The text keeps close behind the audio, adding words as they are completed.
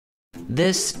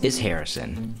This is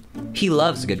Harrison. He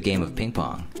loves a good game of ping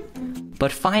pong.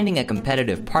 But finding a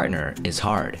competitive partner is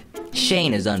hard.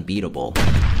 Shane is unbeatable.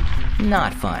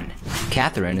 Not fun.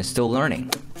 Catherine is still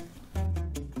learning.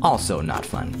 Also not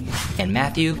fun. And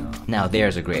Matthew, now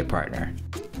there's a great partner.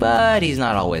 But he's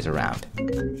not always around.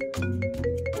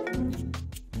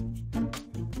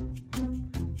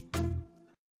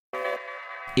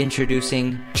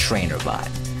 Introducing TrainerBot.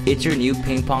 It's your new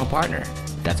ping pong partner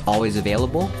that's always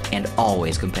available and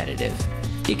always competitive.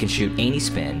 It can shoot any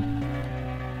spin,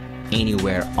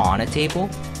 anywhere on a table,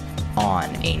 on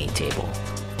any table.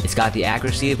 It's got the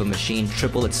accuracy of a machine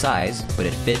triple its size, but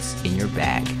it fits in your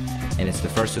bag. And it's the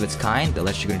first of its kind that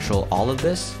lets you control all of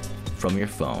this from your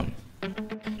phone.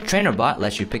 TrainerBot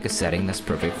lets you pick a setting that's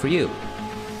perfect for you.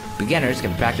 Beginners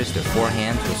can practice their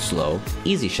forehands with slow,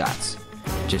 easy shots.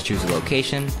 Just choose a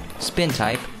location, spin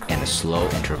type, and a slow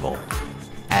interval.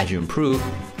 As you improve,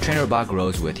 TrainerBot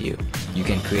grows with you. You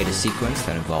can create a sequence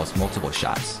that involves multiple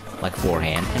shots, like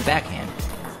forehand and backhand.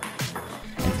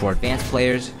 And for advanced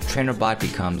players, TrainerBot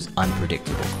becomes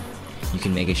unpredictable. You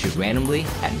can make it shoot randomly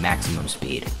at maximum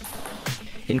speed.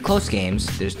 In close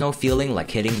games, there's no feeling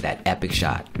like hitting that epic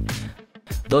shot.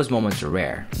 Those moments are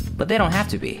rare, but they don't have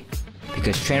to be,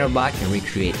 because TrainerBot can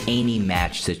recreate any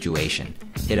match situation.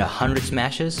 Hit 100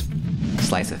 smashes,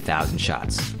 slice 1,000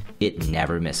 shots. It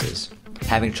never misses.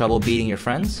 Having trouble beating your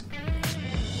friends?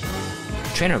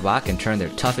 TrainerBot can turn their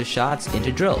toughest shots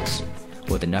into drills.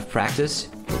 With enough practice,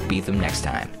 you'll beat them next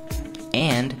time.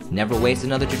 And never waste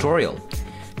another tutorial.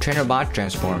 TrainerBot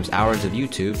transforms hours of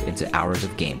YouTube into hours of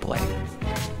gameplay.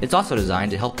 It's also designed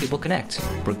to help people connect,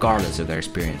 regardless of their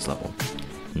experience level.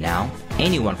 Now,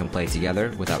 anyone can play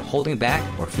together without holding back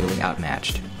or feeling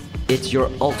outmatched. It's your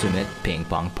ultimate ping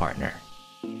pong partner.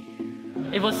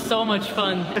 It was so much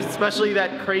fun. Especially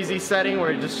that crazy setting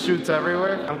where it just shoots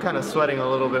everywhere. I'm kind of sweating a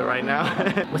little bit right now.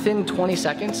 Within 20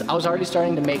 seconds, I was already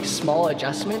starting to make small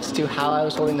adjustments to how I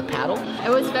was holding the paddle. It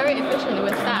was very efficient, it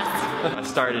was fast. I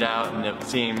started out and it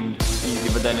seemed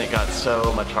easy, but then it got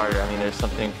so much harder. I mean, there's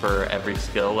something for every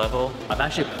skill level. I've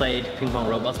actually played ping pong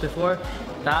robots before.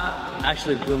 That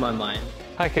actually blew my mind.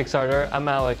 Hi Kickstarter, I'm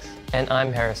Alex. And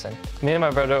I'm Harrison. Me and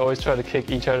my brother always try to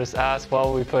kick each other's ass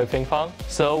while we play ping pong.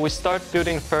 So we start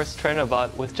building first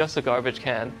TrainerBot with just a garbage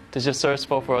can to just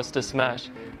searchable for us to smash.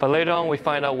 But later on we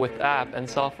find out with app and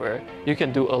software, you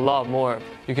can do a lot more.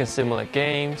 You can simulate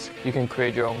games, you can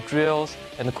create your own drills,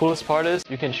 and the coolest part is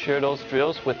you can share those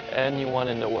drills with anyone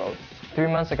in the world. 3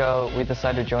 months ago, we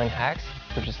decided to join HAX,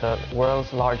 which is the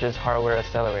world's largest hardware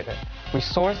accelerator. We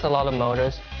sourced a lot of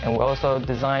motors, and we also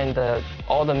designed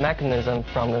all the mechanism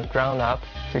from the ground up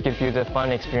to give you the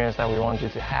fun experience that we want you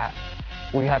to have.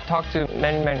 We have talked to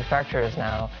many manufacturers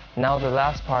now. Now the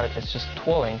last part is just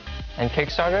tooling. And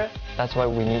Kickstarter, that's why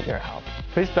we need your help.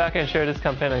 Please back and share this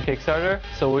campaign on Kickstarter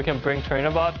so we can bring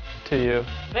TrainerBot to you.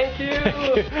 Thank you!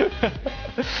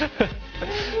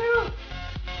 Thank you!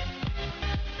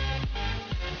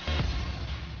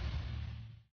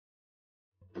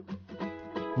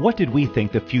 What did we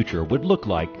think the future would look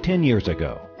like 10 years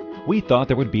ago? We thought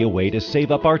there would be a way to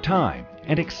save up our time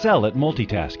and excel at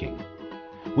multitasking.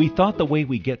 We thought the way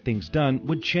we get things done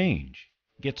would change,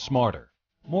 get smarter,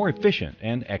 more efficient,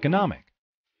 and economic.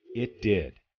 It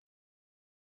did.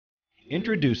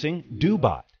 Introducing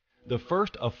DoBot, the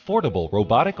first affordable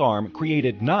robotic arm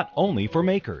created not only for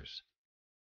makers.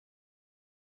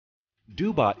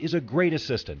 DoBot is a great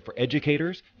assistant for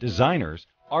educators, designers,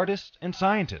 artists, and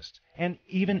scientists, and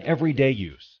even everyday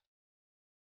use.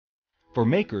 For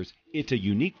makers, it's a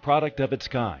unique product of its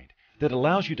kind that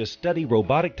allows you to study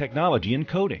robotic technology and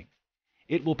coding.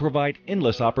 It will provide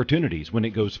endless opportunities when it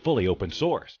goes fully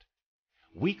open-sourced.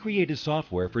 We created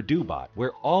software for DoBot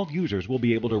where all users will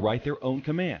be able to write their own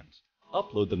commands,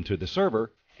 upload them to the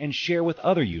server, and share with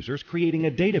other users, creating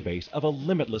a database of a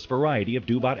limitless variety of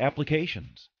DoBot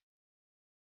applications.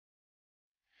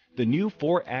 The new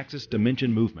 4-axis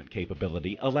dimension movement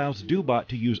capability allows DoBot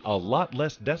to use a lot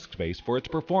less desk space for its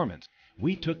performance.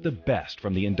 We took the best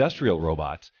from the industrial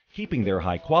robots, keeping their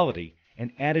high quality,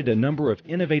 and added a number of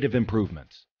innovative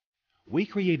improvements. We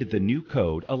created the new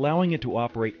code allowing it to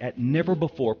operate at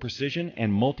never-before precision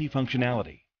and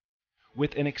multifunctionality.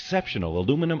 With an exceptional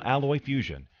aluminum alloy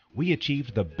fusion, we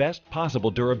achieved the best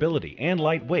possible durability and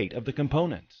lightweight of the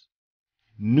components.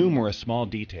 Numerous small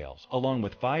details, along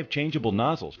with 5 changeable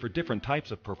nozzles for different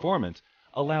types of performance,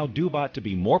 allow DoBot to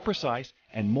be more precise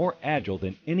and more agile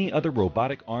than any other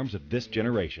robotic arms of this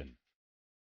generation.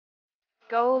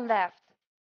 Go left.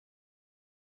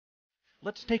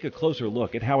 Let's take a closer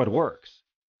look at how it works.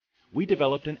 We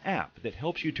developed an app that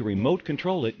helps you to remote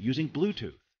control it using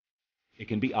Bluetooth. It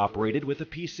can be operated with a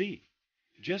PC,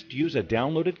 Just use a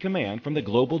downloaded command from the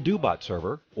global DoBot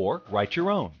server or write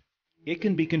your own. It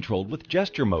can be controlled with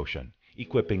gesture motion,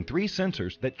 equipping 3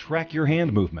 sensors that track your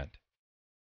hand movement.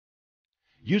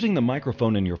 Using the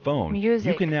microphone in your phone,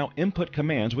 you can now input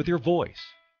commands with your voice.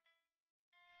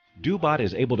 DoBot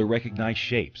is able to recognize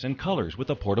shapes and colors with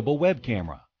a portable web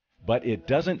camera. But it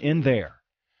doesn't end there.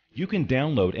 You can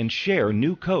download and share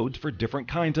new codes for different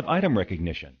kinds of item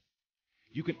recognition.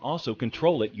 You can also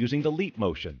control it using the leap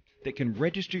motion that can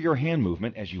register your hand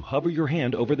movement as you hover your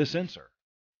hand over the sensor.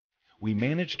 We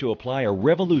managed to apply a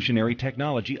revolutionary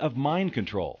technology of mind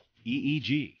control,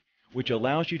 EEG, which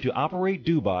allows you to operate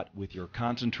DoBot with your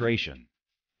concentration.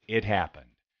 It happened.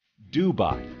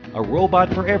 DoBot, a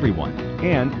robot for everyone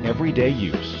and everyday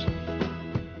use.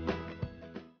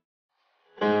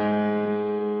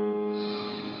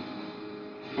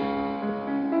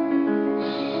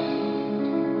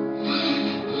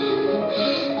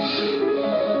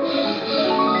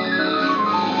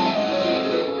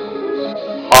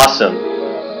 Awesome,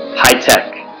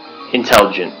 high-tech,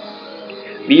 intelligent.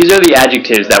 These are the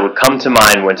adjectives that would come to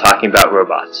mind when talking about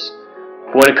robots.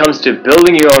 But when it comes to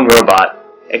building your own robot,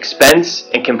 expense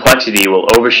and complexity will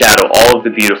overshadow all of the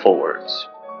beautiful words.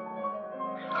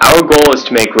 Our goal is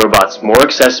to make robots more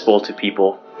accessible to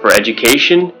people for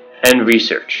education and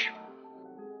research.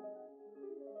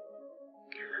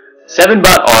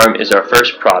 7BOT Arm is our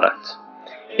first product.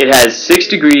 It has 6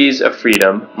 degrees of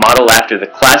freedom, modeled after the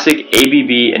classic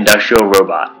ABB industrial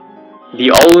robot. The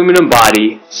all-aluminum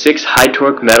body, 6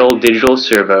 high-torque metal digital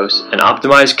servos, and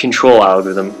optimized control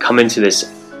algorithm come into this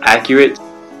accurate,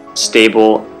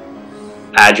 stable,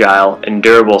 agile, and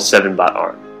durable 7BOT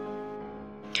arm.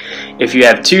 If you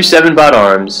have 2 7BOT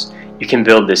arms, you can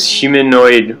build this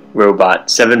humanoid robot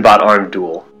 7BOT Arm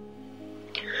Dual.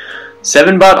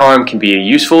 7BOT Arm can be a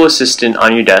useful assistant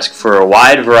on your desk for a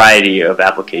wide variety of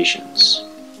applications.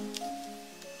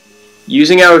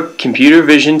 Using our computer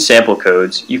vision sample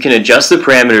codes, you can adjust the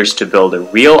parameters to build a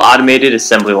real automated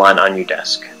assembly line on your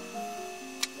desk.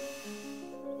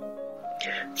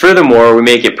 Furthermore, we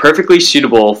make it perfectly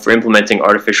suitable for implementing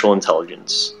artificial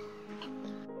intelligence.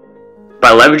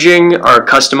 By leveraging our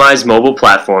customized mobile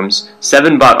platforms,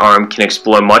 7BOT Arm can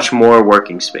explore much more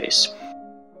working space.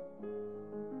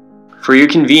 For your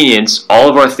convenience, all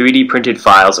of our 3D printed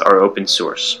files are open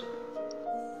source.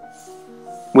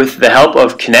 With the help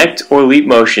of Connect or Leap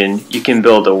Motion, you can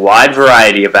build a wide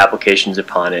variety of applications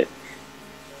upon it.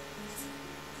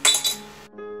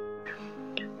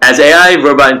 As AI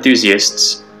robot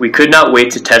enthusiasts, we could not wait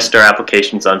to test our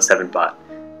applications on 7BOT,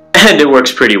 and it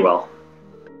works pretty well.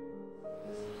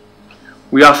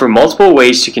 We offer multiple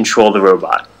ways to control the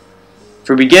robot.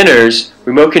 For beginners,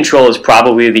 remote control is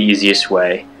probably the easiest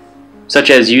way, such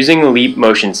as using a Leap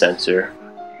Motion sensor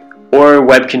or a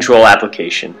web control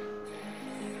application.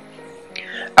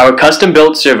 Our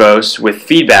custom-built servos with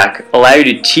feedback allow you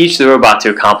to teach the robot to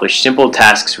accomplish simple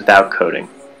tasks without coding.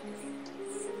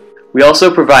 We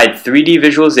also provide 3D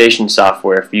visualization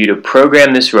software for you to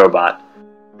program this robot.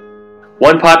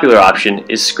 One popular option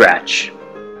is Scratch.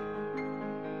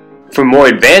 For more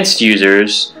advanced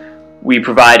users, we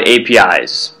provide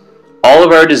APIs. All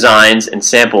of our designs and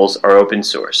samples are open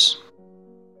source.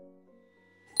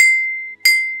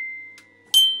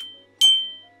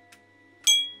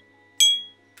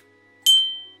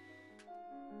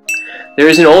 There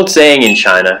is an old saying in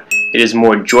China, it is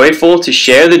more joyful to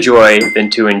share the joy than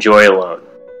to enjoy alone.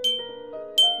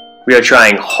 We are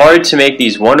trying hard to make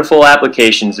these wonderful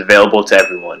applications available to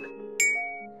everyone.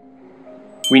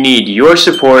 We need your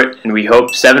support, and we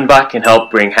hope 7BOT can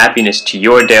help bring happiness to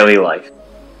your daily life.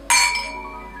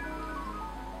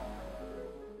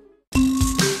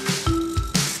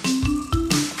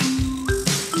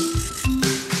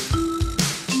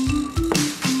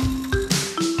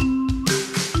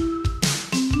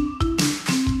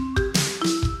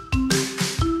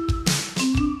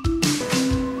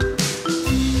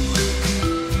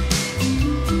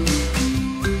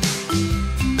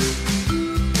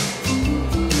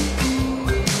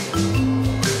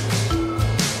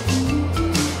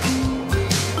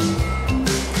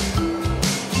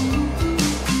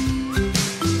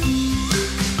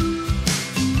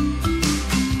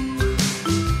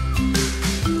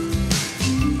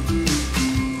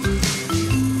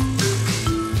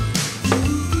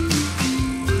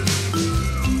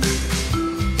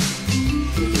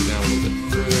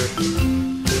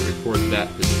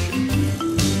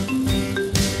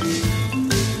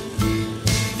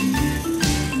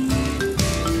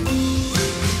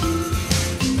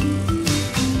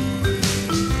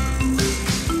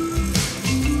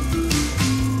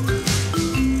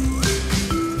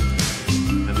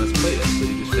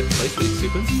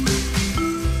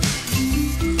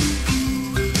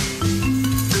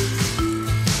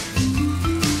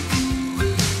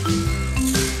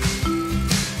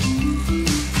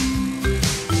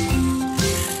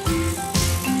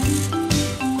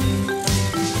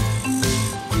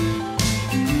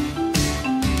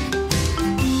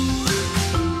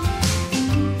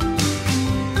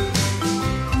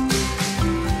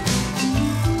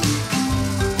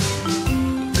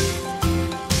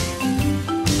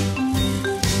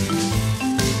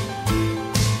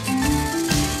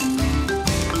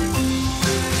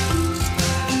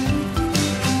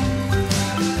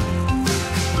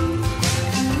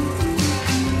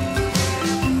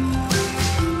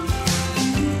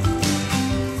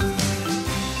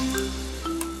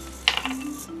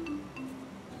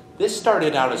 This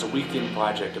started out as a weekend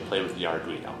project to play with the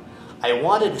Arduino. I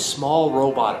wanted a small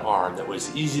robot arm that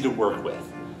was easy to work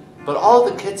with. But all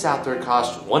the kits out there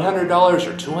cost $100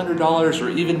 or $200 or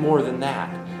even more than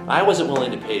that. I wasn't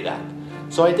willing to pay that.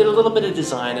 So I did a little bit of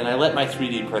design and I let my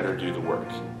 3D printer do the work.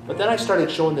 But then I started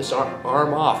showing this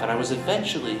arm off, and I was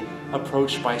eventually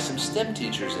approached by some STEM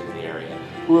teachers in the area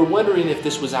who were wondering if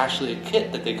this was actually a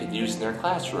kit that they could use in their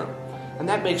classroom. And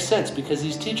that makes sense because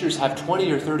these teachers have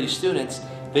 20 or 30 students.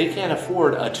 They can't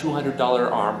afford a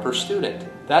 $200 arm per student.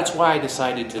 That's why I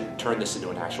decided to turn this into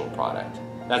an actual product.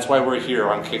 That's why we're here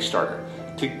on Kickstarter,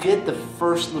 to get the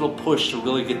first little push to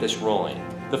really get this rolling.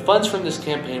 The funds from this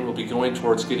campaign will be going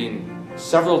towards getting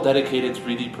several dedicated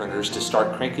 3D printers to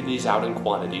start cranking these out in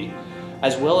quantity,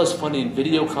 as well as funding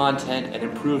video content and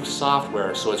improved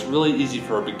software so it's really easy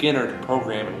for a beginner to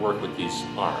program and work with these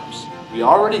arms. We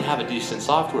already have a decent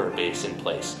software base in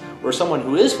place where someone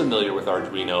who is familiar with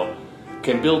Arduino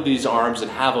can build these arms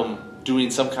and have them doing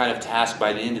some kind of task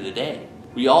by the end of the day.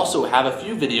 We also have a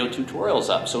few video tutorials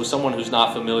up so someone who's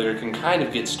not familiar can kind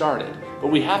of get started,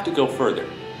 but we have to go further.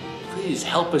 Please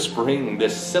help us bring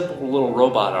this simple little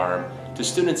robot arm to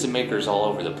students and makers all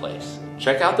over the place.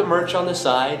 Check out the merch on the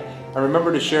side, and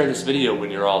remember to share this video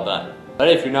when you're all done. But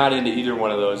if you're not into either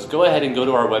one of those, go ahead and go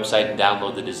to our website and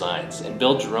download the designs and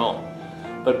build your own.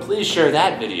 But please share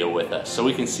that video with us so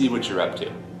we can see what you're up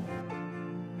to.